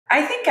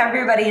I think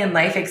everybody in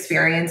life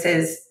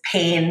experiences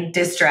pain,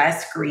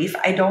 distress, grief.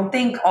 I don't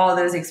think all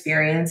those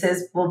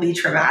experiences will be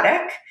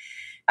traumatic.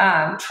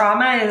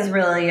 Trauma is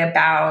really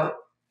about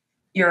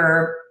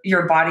your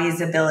body's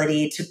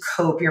ability to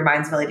cope, your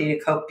mind's ability to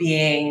cope,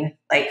 being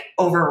like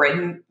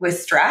overridden with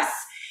stress.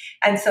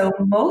 And so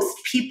most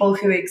people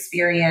who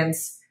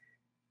experience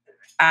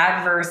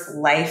adverse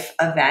life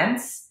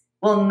events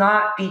will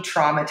not be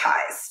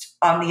traumatized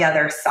on the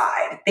other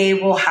side. They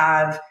will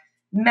have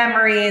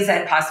memories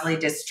and possibly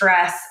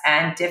distress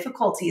and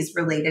difficulties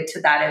related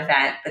to that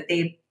event, but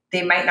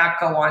they might not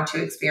go on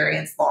to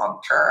experience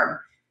long-term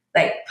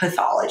like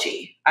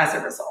pathology as a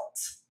result.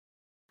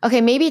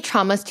 Okay, maybe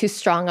trauma is too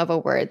strong of a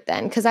word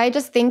then, because I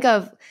just think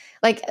of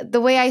like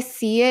the way I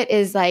see it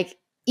is like,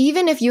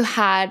 even if your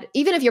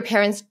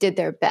parents did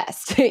their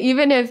best,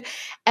 even if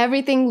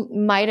everything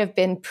might have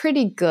been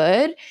pretty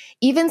good,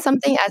 even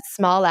something as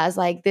small as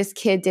like this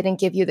kid didn't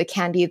give you the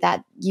candy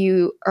that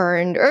you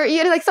earned, or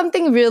like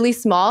something really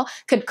small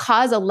could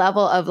cause a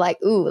level of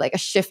like, ooh, like a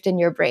shift in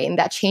your brain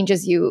that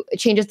changes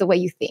the way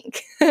you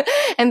think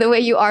and the way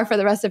you are for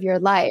the rest of your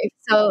life.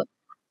 So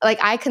like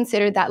I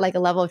consider that like a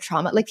level of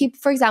trauma. Like people,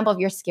 for example, if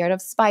you're scared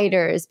of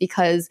spiders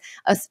because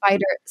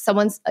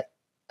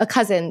a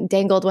cousin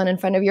dangled one in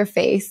front of your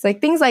face,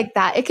 like things like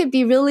that. It could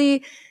be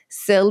really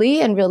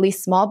silly and really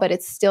small, but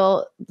it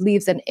still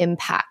leaves an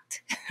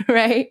impact,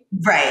 right?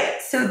 Right.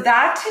 So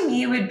that to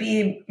me would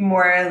be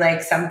more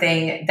like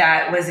something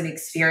that was an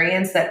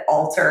experience that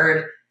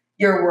altered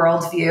your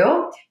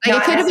worldview. Like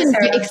it could have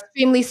been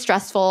extremely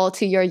stressful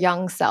to your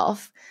young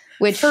self,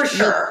 which for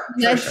sure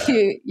led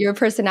to your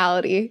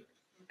personality.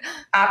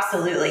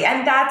 Absolutely.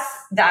 And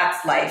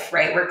that's life,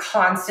 right? We're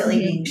constantly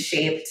being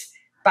shaped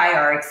by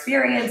our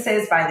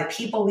experiences, by the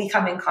people we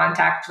come in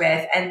contact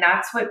with. And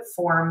that's what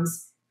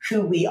forms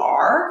who we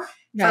are,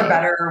 for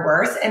better or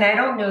worse. And I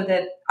don't know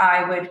that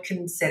I would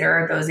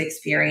consider those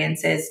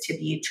experiences to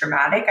be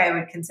traumatic. I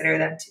would consider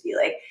them to be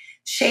like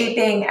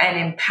shaping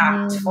and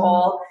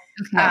impactful.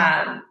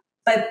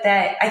 But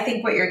that I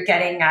think what you're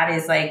getting at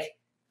is like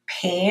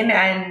pain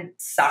and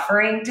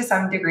suffering to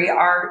some degree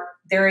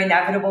they're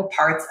inevitable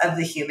parts of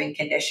the human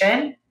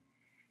condition.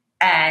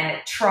 And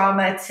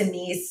trauma to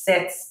me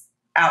sits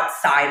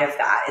outside of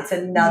that. It's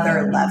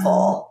another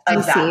level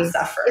of that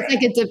suffering. It's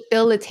like a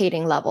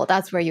debilitating level.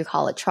 That's where you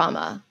call it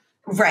trauma.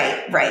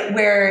 Right.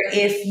 Where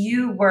if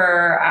you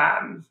were,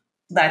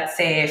 let's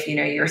say if,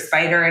 your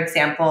spider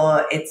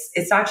example,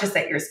 it's not just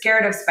that you're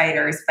scared of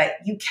spiders, but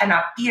you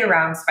cannot be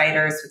around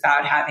spiders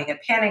without having a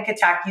panic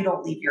attack. You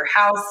don't leave your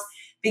house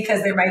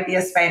because there might be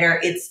a spider.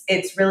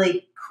 It's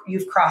really,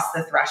 you've crossed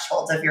the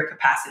threshold of your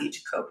capacity to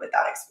cope with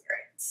that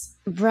experience.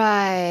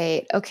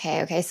 Right.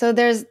 Okay. So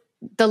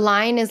the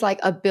line is like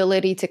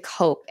ability to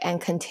cope and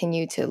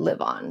continue to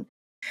live on.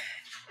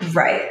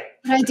 Right.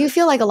 But I do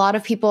feel like a lot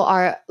of people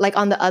are like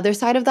on the other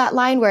side of that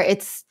line where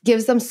it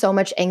gives them so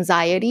much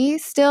anxiety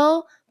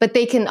still, but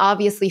they can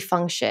obviously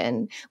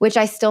function, which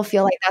I still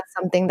feel like that's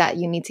something that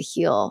you need to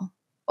heal.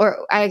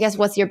 Or I guess,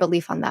 what's your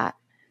belief on that?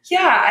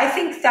 Yeah, I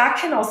think that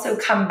can also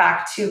come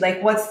back to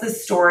like, what's the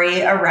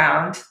story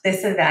around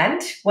this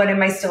event? What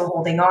am I still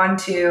holding on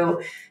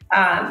to?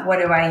 What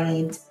do I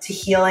need to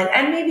heal?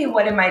 And maybe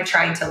what am I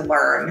trying to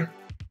learn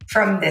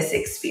from this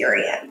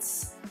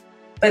experience?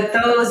 But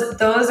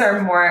those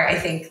are more, I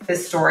think, the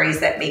stories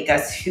that make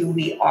us who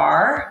we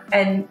are.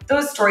 And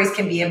those stories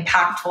can be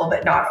impactful,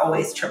 but not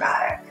always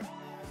traumatic.